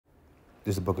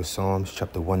This is the book of Psalms,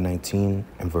 chapter 119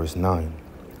 and verse 9.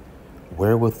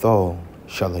 Wherewithal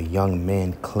shall a young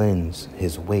man cleanse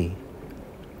his way?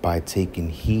 By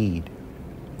taking heed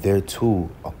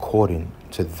thereto according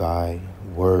to thy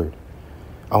word.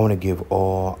 I want to give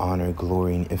all honor,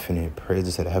 glory, and infinite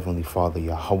praises to the Heavenly Father,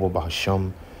 Yahweh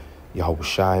Bahasham, Yahweh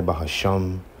Shai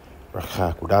Bahasham,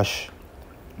 SHAQADAN.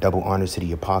 Double honors to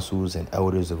the apostles and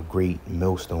elders of great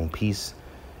millstone peace,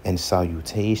 and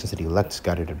salutations to the elect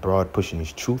scattered abroad, pushing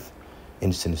his truth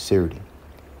in sincerity.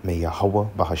 May Yahweh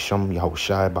Bahasham, Yahweh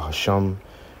Shai Bahasham,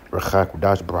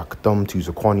 SHAQADAN, Barakatum, to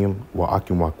Zaquanium,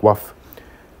 Wa'akim Wakwaf.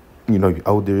 You know, you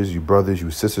elders, you brothers, you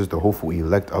sisters, the hopeful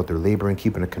elect out there laboring,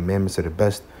 keeping the commandments to the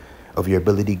best of your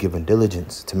ability, giving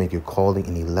diligence to make your calling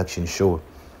and election sure.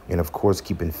 And of course,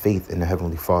 keeping faith in the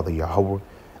Heavenly Father, Yahweh,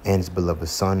 and his beloved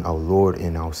Son, our Lord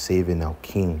and our Savior and our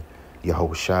King,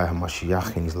 Yahweh Shai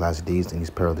HaMashiach, in these last days and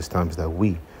these perilous times that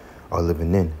we are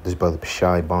living in. This brother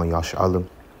Pashai Ban Yasha'Allah,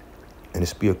 and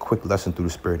this be a quick lesson through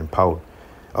the spirit and power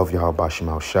of Yahweh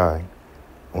Bashim Shai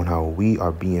on how we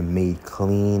are being made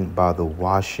clean by the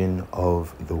washing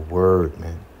of the word,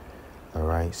 man. All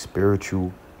right,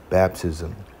 spiritual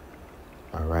baptism.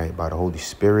 All right, by the Holy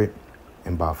Spirit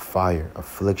and by fire,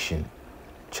 affliction,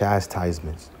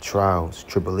 chastisements, trials,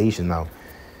 tribulation. Now,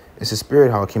 it's a spirit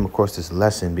how I came across this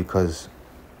lesson because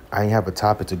I didn't have a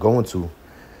topic to go into,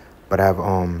 but I have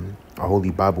a Holy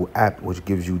Bible app which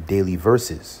gives you daily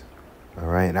verses. All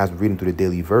right, and as I'm reading through the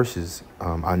daily verses,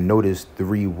 I noticed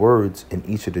 3 words in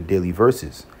each of the daily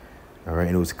verses. All right,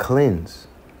 and it was cleanse.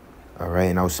 All right,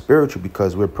 and I was spiritual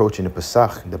because we're approaching the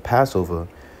Pesach, the Passover,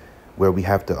 where we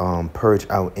have to purge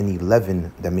out any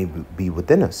leaven that may be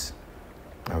within us.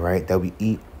 All right, that we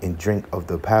eat and drink of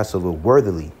the Passover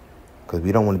worthily, because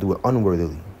we don't want to do it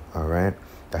unworthily. All right,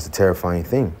 that's a terrifying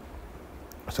thing.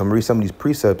 So I'm gonna read some of these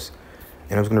precepts,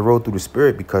 and I'm just gonna roll through the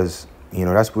spirit because, you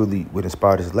know, that's really what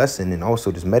inspired this lesson, and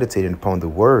also just meditating upon the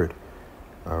word.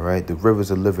 All right, the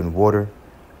rivers of living water,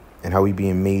 and how we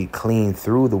being made clean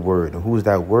through the word. And who is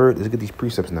that word? Let's get these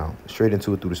precepts now, straight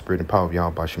into it through the spirit and power of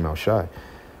Yahweh Bashim Shai.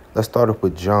 Let's start off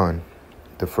with John,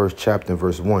 the 1st chapter,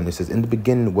 verse 1. It says, "In the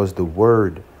beginning was the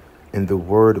Word, and the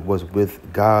Word was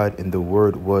with God, and the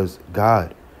Word was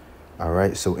God." All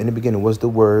right, so in the beginning was the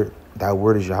Word. That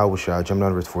Word is Yahweh Shai. Jump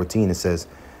down to verse 14. It says,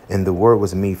 "And the Word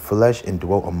was made flesh and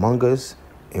dwelt among us,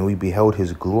 and we beheld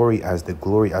his glory as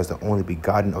the only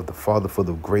begotten of the Father, full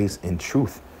of grace and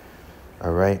truth."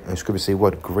 All right, and scripture say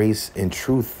what? Grace and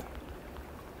truth.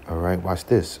 All right, watch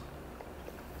this.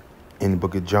 In the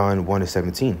book of John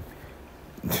 1:17.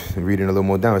 Reading a little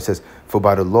more down, it says, For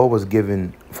the law was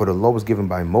given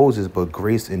by Moses, but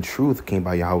grace and truth came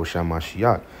by Yahweh Shai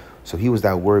Mashiach. So he was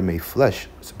that word made flesh.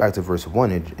 So back to verse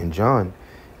 1 in John,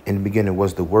 in the beginning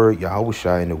was the word Yahweh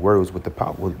Shai, and the word was with the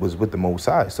power, was with the Most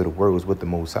High. So the word was with the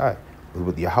Most High, was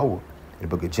with Yahweh. In the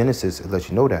book of Genesis, it lets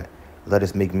you know that. Let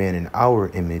us make man in our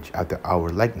image, after our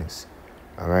likeness.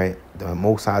 All right. The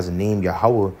Most High's name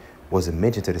Yahweh wasn't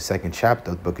mentioned to the 2nd chapter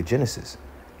of the book of Genesis.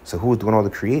 So who was doing all the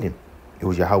creating? It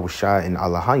was Yahweh Shai and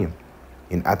AHLAYAH.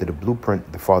 And after the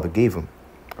blueprint the Father gave him.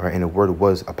 All right, and the word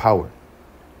was a power.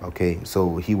 Okay,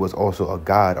 so he was also a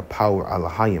God, a power,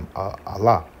 AHLAYAH,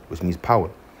 Allah, which means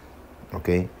power.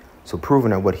 Okay, so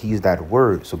proving that what he's that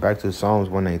word. So back to Psalms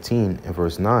 119 and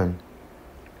verse 9.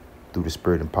 Through the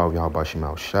spirit and power of Yahweh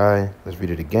Bashim Shai. Let's read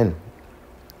it again.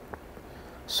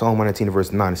 Psalm 119 and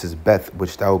verse 9. It says BETH,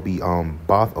 which that will be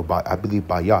Bath, or I believe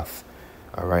Bayath.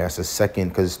 All right, that's a second,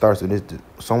 because it starts with this.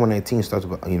 Psalm 119 starts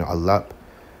with, you know, alap.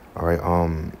 All right,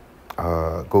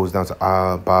 goes down to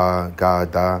ba, ga,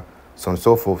 da, so on and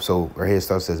so forth. So right here it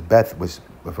starts as BETH, which,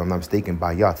 if I'm not mistaken,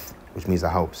 Bayath, which means a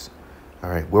house. All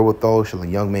right, wherewithal shall a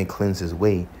young man cleanse his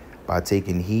way, by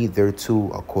taking heed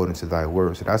thereto according to thy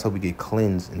word. So that's how we get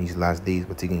cleansed in these last days,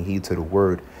 by taking heed to the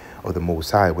word of the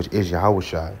Most High, which is Yahweh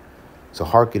Shai. So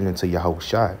hearken into Yahweh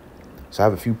Shai. So I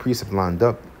have a few precepts lined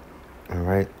up. All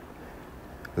right.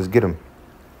 Let's get them.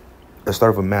 Let's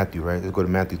start with Matthew, right? Let's go to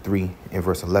Matthew 3 and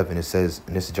verse 11. It says,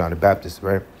 and this is John the Baptist,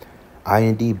 right? "I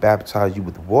indeed baptize you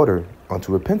with water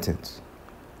unto repentance.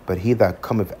 But he that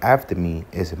cometh after me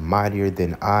is mightier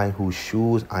than I, whose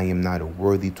shoes I am not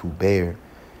worthy to bear.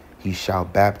 He shall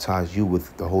baptize you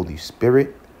with the Holy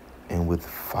Spirit and with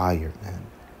fire," man.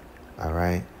 All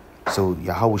right? So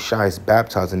Yahweh Shai is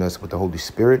baptizing us with the Holy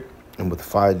Spirit and with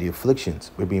fire, the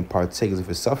afflictions. We're being partakers of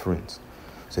his sufferings.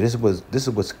 So this is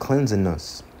what's cleansing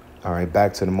us. All right,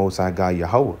 back to the Most High God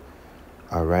Yahweh.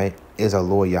 All right, is our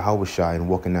Lord Yahweh Shai and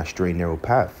walking that straight and narrow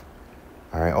path.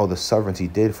 All right, all the sufferings he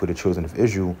did for the children of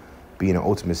Israel, being an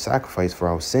ultimate sacrifice for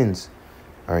our sins.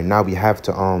 All right, now we have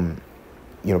to,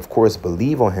 you know, of course,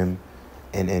 believe on him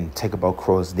and take up our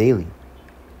cross daily.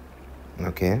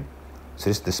 Okay? So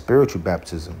this is the spiritual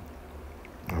baptism.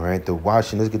 All right? The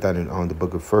washing, let's get that in on the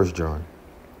book of 1 John.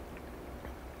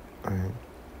 All right?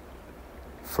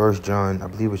 1 John, I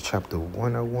believe it's chapter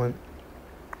 1 I want.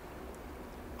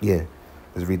 Yeah.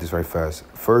 Let's read this right fast.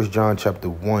 1 John chapter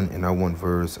 1, and I want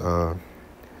verse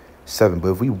 7.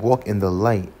 But if we walk in the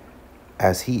light,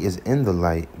 as he is in the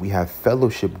light, we have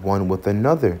fellowship one with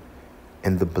another.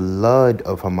 And the blood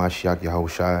of Hamashiach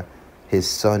Yahushua, his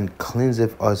son,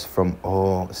 cleanseth us from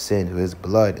all sin. His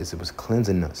blood it was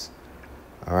cleansing us.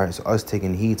 All right, so us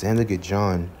taking heed to him. Look at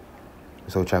John.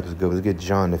 This whole chapter is good. Let's get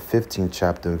John, the 15th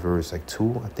chapter, verse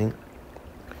 2, I think.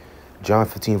 John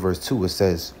 15, verse 2, it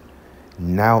says,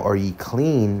 now are ye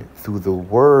clean through the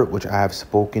word which I have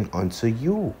spoken unto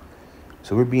you.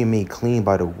 So we're being made clean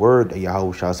by the word that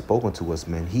Yahushua has spoken to us,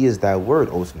 man. He is that word,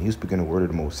 ultimately. He was speaking the word of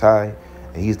the Most High,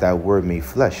 and he's that word made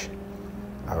flesh.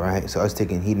 All right, so us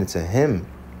taking heed into him.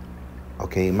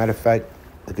 Okay, matter of fact,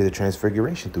 look at the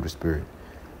transfiguration through the Spirit.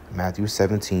 Matthew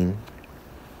 17,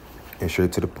 and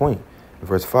straight to the point.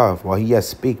 Verse 5, while he yet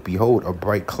spake, behold, a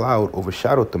bright cloud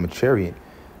overshadowed them, a chariot.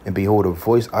 And behold, a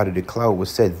voice out of the cloud was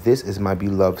said, this is my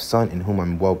beloved Son, in whom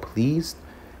I'm well pleased.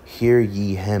 Hear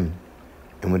ye him.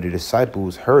 And when the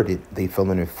disciples heard it, they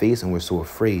fell on their face and were so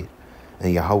afraid.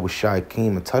 And Yahushua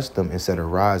came and touched them and said,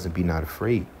 arise and be not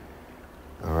afraid.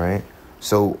 All right.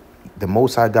 So the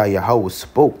Most High God Yahweh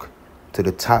spoke to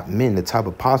the top men, the top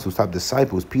apostles, top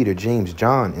disciples, Peter, James,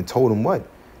 John, and told them what?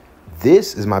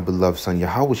 This is my beloved Son,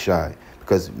 Yahushua.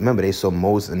 Because remember, they saw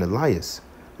Moses and Elias.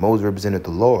 Moses represented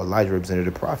the law. Elijah represented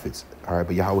the prophets. All right.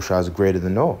 But Yahushua is greater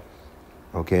than all.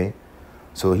 Okay.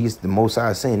 So he's the Most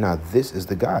High saying, now this is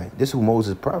the guy. This is who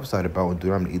Moses prophesied about in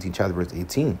Deuteronomy 18 chapter verse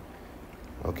 18.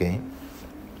 Okay.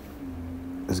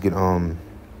 Let's get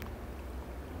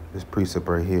this precept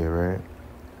right here, right?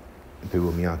 Bear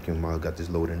with me, Akim, while I got this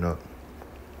loading up.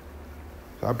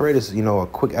 So I pray this, a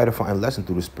quick edifying lesson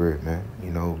through the Spirit, man.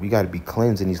 We got to be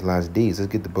cleansed in these last days.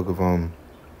 Let's get the book of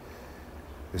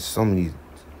there's so many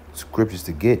scriptures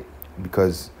to get,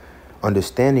 because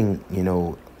understanding,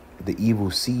 the evil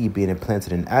seed being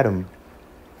implanted in Adam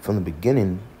from the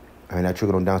beginning, and that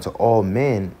trickled on down to all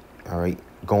men, all right,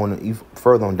 going even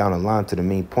further on down the line to the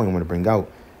main point I want to bring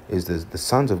out is the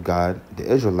sons of God, the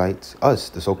Israelites, us,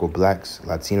 the so-called blacks,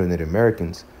 Latino, and Native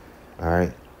Americans, all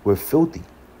right, we're filthy.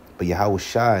 But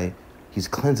Yahushua, he's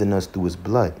cleansing us through his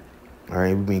blood, all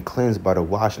right? We're being cleansed by the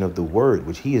washing of the word,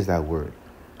 which he is that word,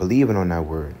 believing on that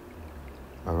word,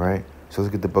 all right? So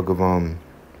let's get the book of,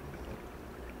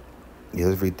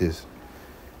 let's read this.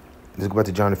 Let's go back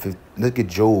to John 15. Let's get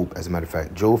Job, as a matter of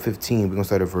fact. Job 15, we're going to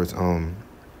start at verse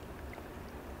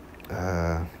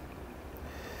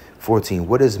 14.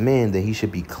 What is man that he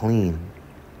should be clean,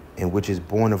 and which is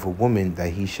born of a woman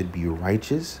that he should be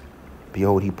righteous?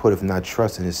 Behold, he putteth not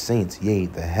trust in his saints. Yea,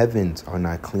 the heavens are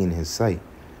not clean in his sight.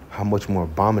 How much more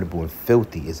abominable and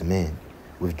filthy is man,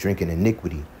 with drinking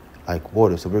iniquity like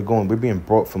water. So we're being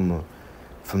brought from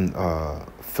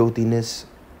filthiness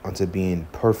unto being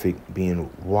perfect, being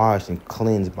washed and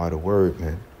cleansed by the word,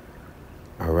 man.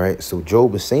 All right. So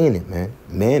Job is saying it, man.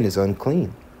 Man is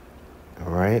unclean.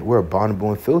 All right. We're abominable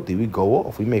and filthy. We go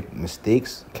off. We make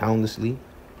mistakes countlessly.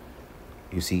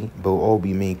 You see, but we'll all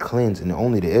be made cleansed, and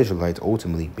only the Israelites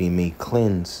ultimately being made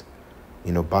cleansed,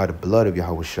 by the blood of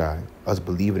Yahushua, us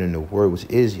believing in the word which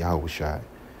is Yahushua.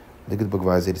 Look at the book of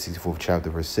Isaiah, the 64th chapter,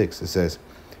 verse 6. It says,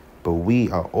 but we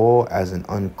are all as an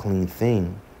unclean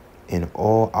thing, and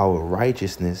all our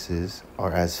righteousnesses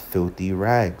are as filthy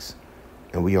rags.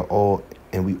 And we all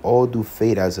do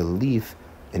fade as a leaf,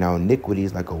 and our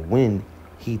iniquities like a wind,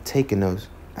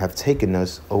 have taken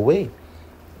us away.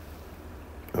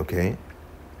 Okay.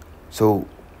 So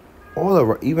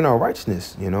even our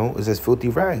righteousness, is as filthy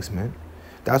rags, man.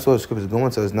 That's what the scripture is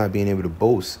going to us, not being able to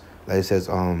boast. Like it says,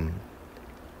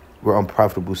 we're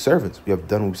unprofitable servants. We have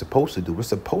done what we're supposed to do. We're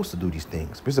supposed to do these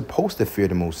things. We're supposed to fear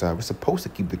the Most High. We're supposed to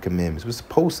keep the commandments. We're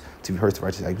supposed to rehearse the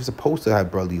righteous acts. We're supposed to have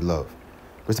brotherly love.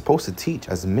 We're supposed to teach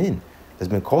as men that's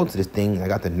been called to this thing. I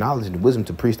got the knowledge and the wisdom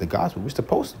to preach the gospel. We're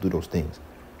supposed to do those things.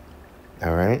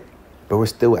 All right? But we're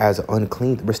still as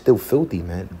unclean. We're still filthy,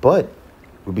 man. But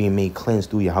we're being made cleansed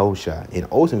through Yahushua. And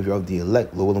ultimately, if we're of the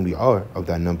elect, Lord willing, we are of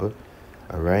that number.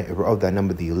 All right? If we're of that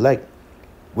number, the elect,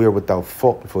 we are without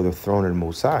fault before the throne of the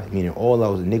Most High. Meaning all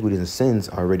our iniquities and sins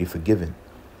are already forgiven.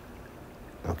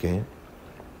 Okay?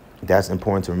 That's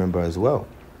important to remember as well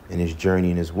in this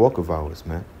journey, in this walk of ours,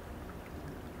 man.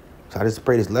 So I just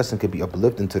pray this lesson could be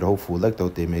uplifting to the hopeful elect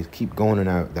out there, man. Keep going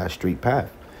on that straight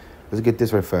path. Let's get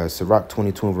this right fast. Sirach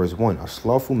 22 and verse 1. A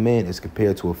slothful man is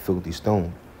compared to a filthy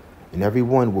stone, and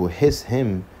everyone will hiss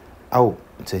him out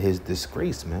to his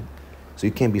disgrace, man. So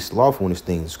you can't be slothful in this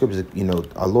thing. The scriptures, you know,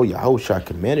 our Lord Yahushua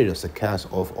commanded us to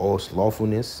cast off all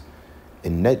slothfulness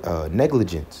and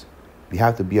negligence. We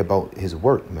have to be about his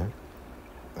work, man.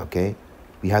 Okay?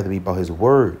 We have to be about his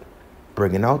word,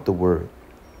 bringing out the word.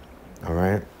 All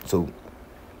right? So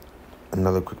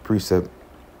another quick precept.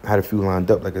 I had a few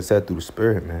lined up, like I said, through the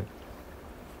spirit, man.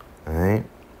 All right?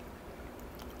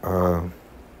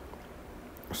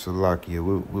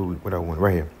 SHAQADAN, what I want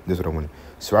right here. This is what I wanted.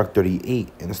 Sirach 38,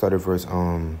 and it started verse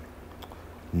 9.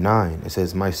 It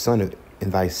says, "My son,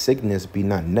 in thy sickness be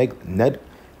not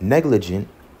negligent,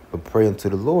 but pray unto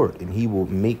the Lord, and he will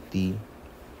make thee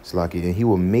SHAQADAN, and he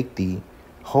will make thee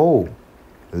whole.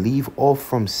 Leave off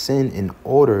from sin and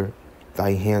order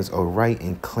thy hands aright,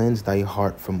 and cleanse thy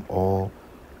heart from all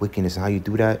wickedness." And how you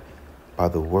do that? By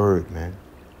the word, man.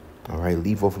 All right,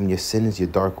 leave off from your sins, your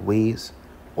dark ways.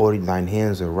 Order thine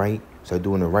hands aright. Start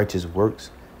doing the righteous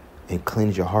works. And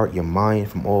cleanse your heart, your mind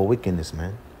from all wickedness,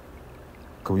 man.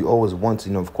 Because we always want to,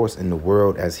 you know, of course, in the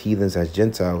world as heathens, as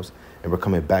Gentiles, and we're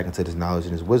coming back into this knowledge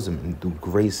and this wisdom and through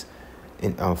grace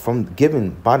and from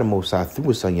given by the Most High through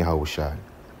his son Yahushua.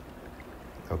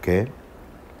 Okay?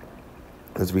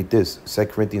 Let's read this.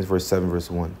 2 Corinthians verse 7, verse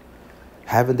 1.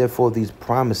 "Having therefore these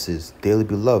promises, dearly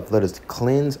beloved, let us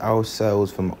cleanse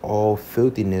ourselves from all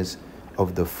filthiness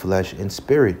of the flesh and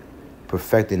spirit,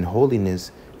 perfecting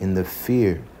holiness in the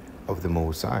fear of the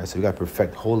Most High." So we got to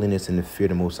perfect holiness in the fear of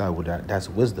the Most High. Well, that's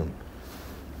wisdom.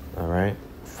 All right?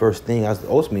 First thing,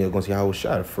 ultimately, I'm going to see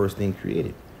Yahushua, the first thing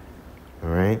created. All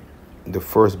right? The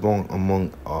firstborn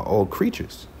among all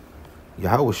creatures.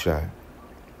 Yahushua.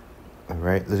 All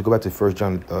right, let's go back to 1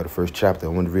 John, the first chapter. I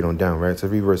want to read on down, right? So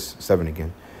read verse 7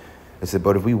 again. It said,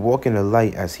 "But if we walk in the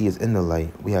light as he is in the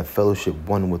light, we have fellowship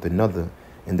one with another,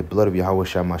 and the blood of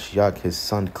Yahushua Mashiach, his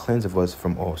son, cleanseth us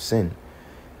from all sin.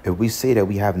 If we say that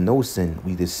we have no sin,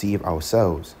 we deceive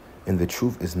ourselves, and the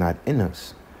truth is not in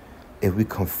us. If we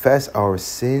confess our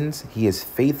sins, he is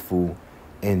faithful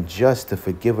and just to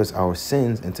forgive us our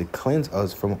sins and to cleanse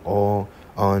us from all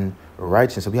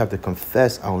unrighteousness." So we have to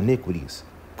confess our iniquities.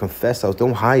 Confess those.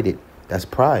 Don't hide it. That's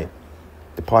pride.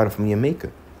 Departing from your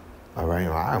maker. All right.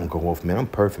 I don't go off, man. I'm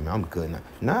perfect, man. I'm good now.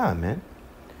 Nah, man.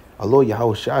 Our Lord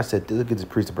Yahushua said, look at this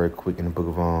precept very quick in the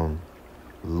book of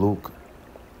Luke,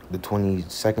 the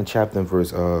 22nd chapter, and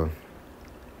verse always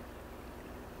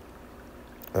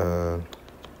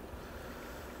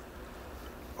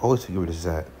forget where this is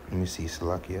at. Let me see.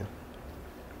 SHAQADAN.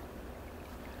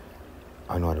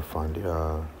 I know how to find it.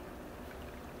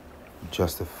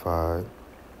 Justified.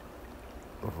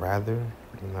 Rather,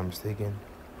 if I'm not mistaken.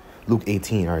 Luke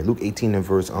 18. All right, Luke 18 and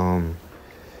verse 9.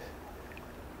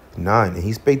 "And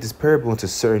he spake this parable unto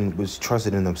certain which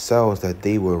trusted in themselves that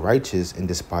they were righteous and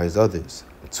despised others.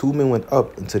 2 men went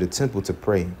up into the temple to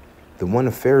pray, the one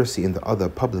a Pharisee and the other a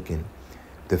publican.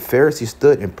 The Pharisee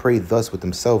stood and prayed thus with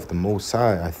himself, The Most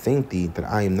High, I thank thee that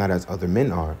I am not as other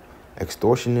men are,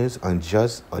 extortioners,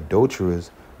 unjust, adulterers,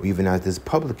 or even as this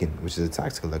publican, which is a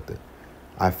tax collector.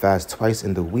 I fast twice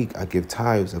in the week. I give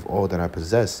tithes of all that I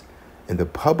possess. And the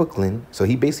publican," so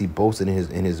he basically boasted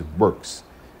in his works,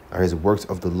 or his works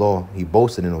of the law. He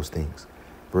boasted in those things.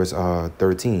 Verse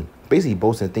 13. Basically, he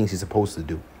boasted in things he's supposed to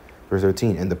do. Verse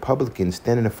 13. "And the publican,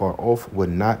 standing afar off,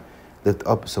 would not lift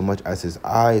up so much as his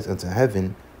eyes unto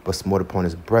heaven, but smote upon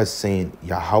his breast, saying,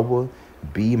 Yahweh,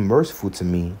 be merciful to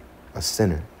me, a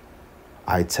sinner.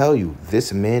 I tell you,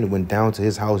 this man went down to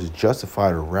his house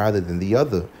justified rather than the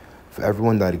other. For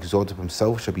everyone that exalteth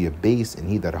himself shall be abased, and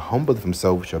he that humbleth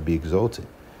himself shall be exalted."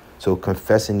 So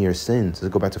confessing your sins.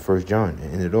 Let's go back to 1 John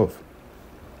and end it off.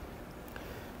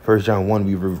 1 John 1,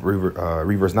 we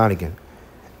read verse 9 again.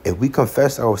 "If we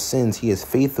confess our sins, he is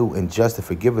faithful and just to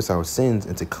forgive us our sins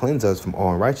and to cleanse us from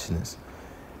all unrighteousness.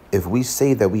 If we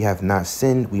say that we have not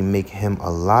sinned, we make him a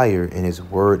liar, and his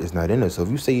word is not in us." So if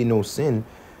you say you know sin,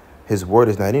 his word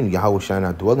is not in you. Yahushua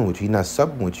not dwelling with you. He's not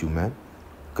supping with you, man.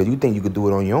 Because you think you could do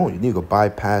it on your own. You need to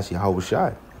bypass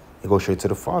Yahushua and go straight to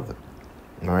the Father.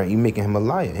 All right? You're making him a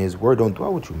liar, and his word don't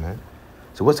dwell with you, man.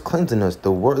 So what's cleansing us?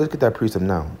 The word. Let's get that precept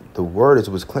now. The word is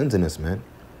what's cleansing us, man.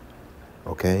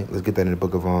 Okay? Let's get that in the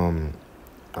book of, I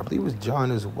believe it was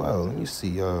John as well. Let me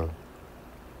see.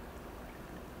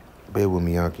 Bear with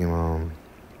me, Yakim.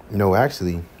 No,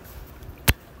 actually,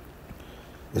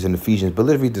 it's in Ephesians. But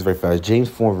let's read this very fast. James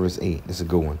 4, verse 8. This is a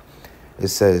good one. It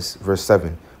says, verse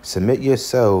 7. "Submit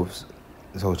yourselves."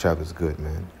 This whole chapter is good,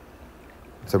 man.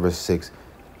 So verse 6.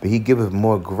 "But he giveth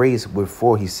more grace,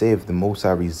 wherefore he saith, The Most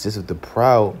High resisteth the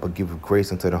proud, but giveth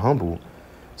grace unto the humble.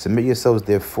 Submit yourselves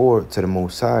therefore to the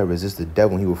Most High, resist the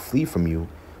devil, and he will flee from you.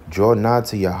 Draw nigh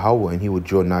to Yahweh, and he will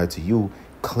draw nigh to you.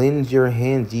 Cleanse your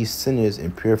hands, ye sinners,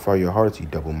 and purify your hearts, ye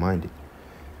double-minded."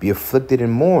 Be afflicted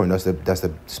and mourn. That's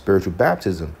the spiritual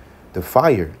baptism. The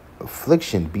fire,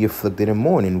 affliction. Be afflicted and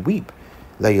mourn and weep.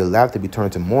 Let your laughter be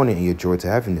turned to mourning and your joy to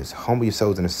heaviness. Humble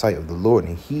yourselves in the sight of the Lord,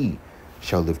 and he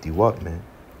shall lift you up, man.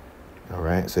 All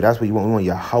right? So that's what you want. We want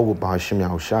Yahweh B'Hashem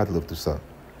Yahushua to lift us up.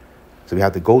 So we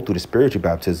have to go through the spiritual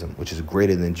baptism, which is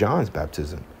greater than John's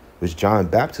baptism. Which John's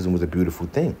baptism was a beautiful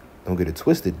thing. Don't get it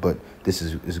twisted, but this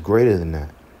is greater than that.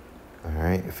 All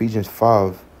right? Ephesians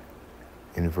 5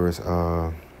 in verse...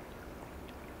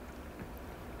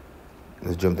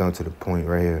 let's jump down to the point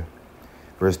right here.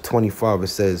 Verse 25, it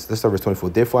says, let's start verse 24.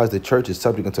 Therefore, as the church is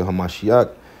subject unto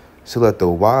Hamashiach, so let the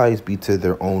wives be to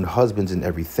their own husbands in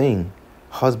everything.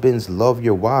 Husbands, love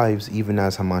your wives, even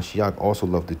as Hamashiach also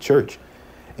loved the church,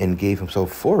 and gave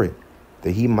himself for it,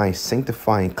 that he might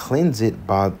sanctify and cleanse it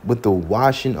with the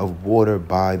washing of water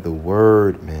by the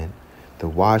word, man. The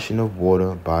washing of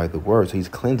water by the word. So he's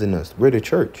cleansing us. We're the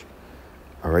church.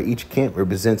 All right. Each camp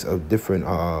represents a different,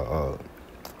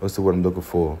 what's the word I'm looking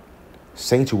for?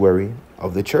 Sanctuary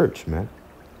of the church, man.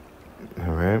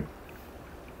 All right.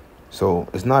 So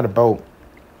it's not about,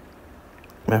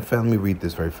 man, let me read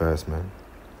this very fast, man.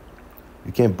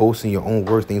 You can't boast in your own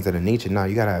words, things that are nature. Now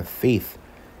you got to have faith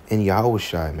in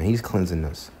Yahushua, man. He's cleansing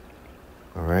us.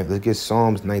 All right. Let's get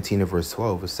Psalms 19 and verse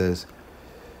 12. It says,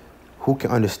 who can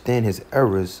understand his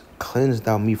errors? Cleanse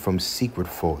thou me from secret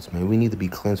faults, man. We need to be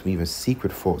cleansed from even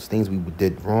secret faults, things we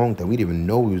did wrong that we didn't even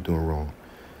know we was doing wrong.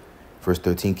 Verse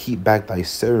 13, keep back thy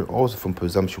servant also from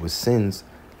presumptuous sins.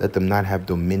 Let them not have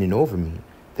dominion over me.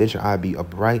 Then shall I be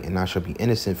upright, and I shall be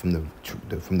innocent from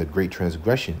the great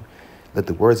transgression. Let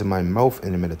the words of my mouth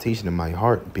and the meditation of my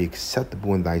heart be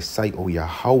acceptable in thy sight, O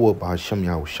Yahweh, B'Hashem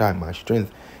Yahushua, my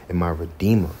strength and my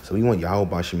redeemer. So we want Yahweh,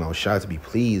 B'Hashem Yahushua to be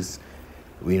pleased,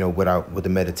 you know, with the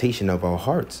meditation of our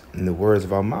hearts and the words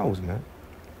of our mouths, man.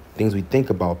 Things we think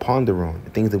about, ponder on,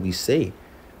 the things that we say.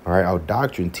 All right, our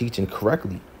doctrine, teaching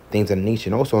correctly. Things of the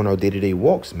nation, also in our day-to-day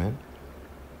walks, man.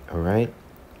 All right?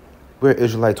 We're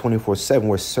Israelite 24/7.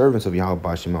 We're servants of Yahweh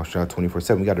B'Hashem Yahushua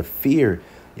 24/7. We got to fear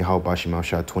Yahweh B'Hashem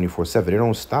Yahushua 24/7. They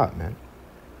don't stop, man.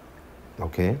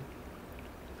 Okay?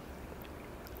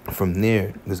 From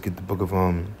there, let's get the book of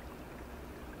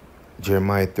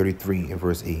Jeremiah 33 and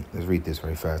verse 8. Let's read this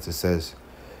very fast. It says,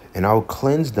 and I will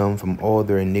cleanse them from all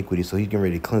their iniquity. So he's getting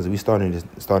ready to cleanse them. We're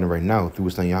starting right now through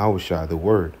his son Yahushua, the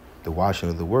word, the washing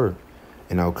of the word.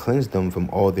 And I'll cleanse them from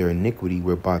all their iniquity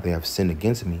whereby they have sinned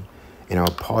against me. And I'll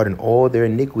pardon all their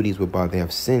iniquities whereby they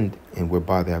have sinned and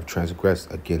whereby they have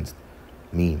transgressed against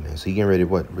me, man. So you're getting ready to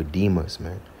what? Redeem us,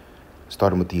 man.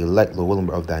 Starting with the elect, Lord willing,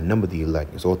 of that number, the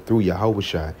elect. It's all through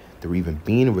Yahushua that we're even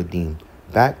being redeemed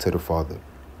back to the Father.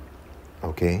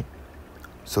 Okay?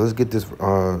 So let's get this.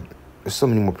 There's so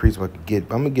many more precepts I could get,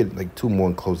 but I'm going to get like 2 more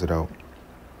and close it out.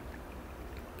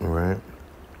 All right?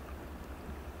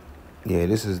 Yeah,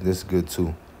 this is good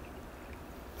too.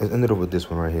 Let's end it off with this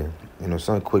one right here. You know,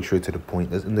 something quick, straight to the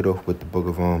point. Let's end it off with the book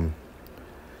of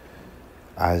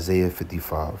Isaiah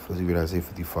 55. Let's read Isaiah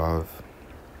 55.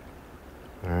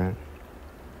 All right.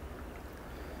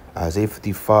 Isaiah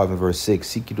 55 and verse 6.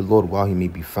 Seek ye the Lord while he may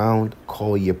be found.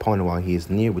 Call ye upon him while he is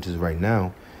near, which is right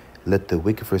now. Let the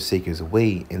wicked forsake his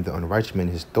way, and the unrighteous man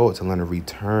his thoughts, and let him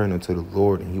return unto the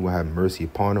Lord, and he will have mercy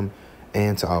upon him.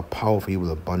 And to our power, for he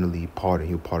will abundantly pardon.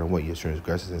 He will pardon what? Your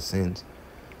transgressions and sins.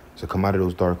 So come out of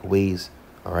those dark ways,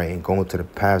 all right, and go into the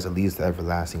path that leads to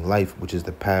everlasting life, which is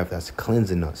the path that's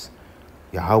cleansing us.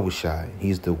 Yahushua,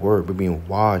 he's the word. We're being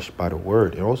washed by the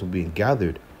word and also being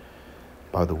gathered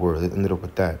by the word. Let's end it up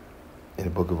with that in the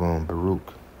book of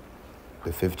Baruch,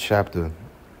 the 5th chapter,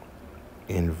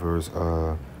 in verse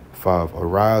 5.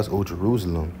 Arise, O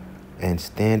Jerusalem, and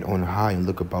stand on high and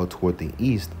look about toward the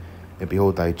east. And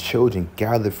behold, thy children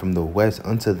gathered from the west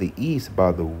unto the east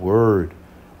by the word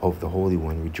of the Holy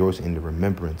One, rejoicing in the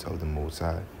remembrance of the Most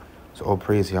High. So all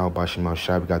praise to Yahweh B'Hashem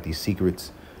Yahushua. We got these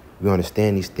secrets. We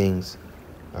understand these things.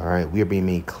 All right. We are being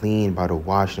made clean by the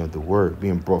washing of the word,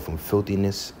 being brought from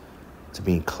filthiness to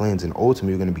being cleansed. And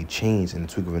ultimately, we're going to be changed in the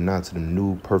twinkling of an eye to the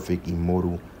new, perfect,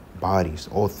 immortal bodies,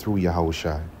 all through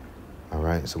Yahushua. All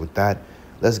right. So with that,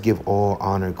 let's give all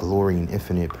honor, glory, and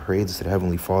infinite praises to the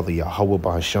Heavenly Father, Yahweh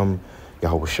B'Hashem,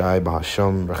 Yahushua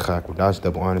B'Hashem, Rachak Wadash,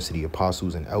 double honors to the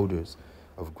apostles and elders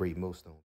of Great Millstone.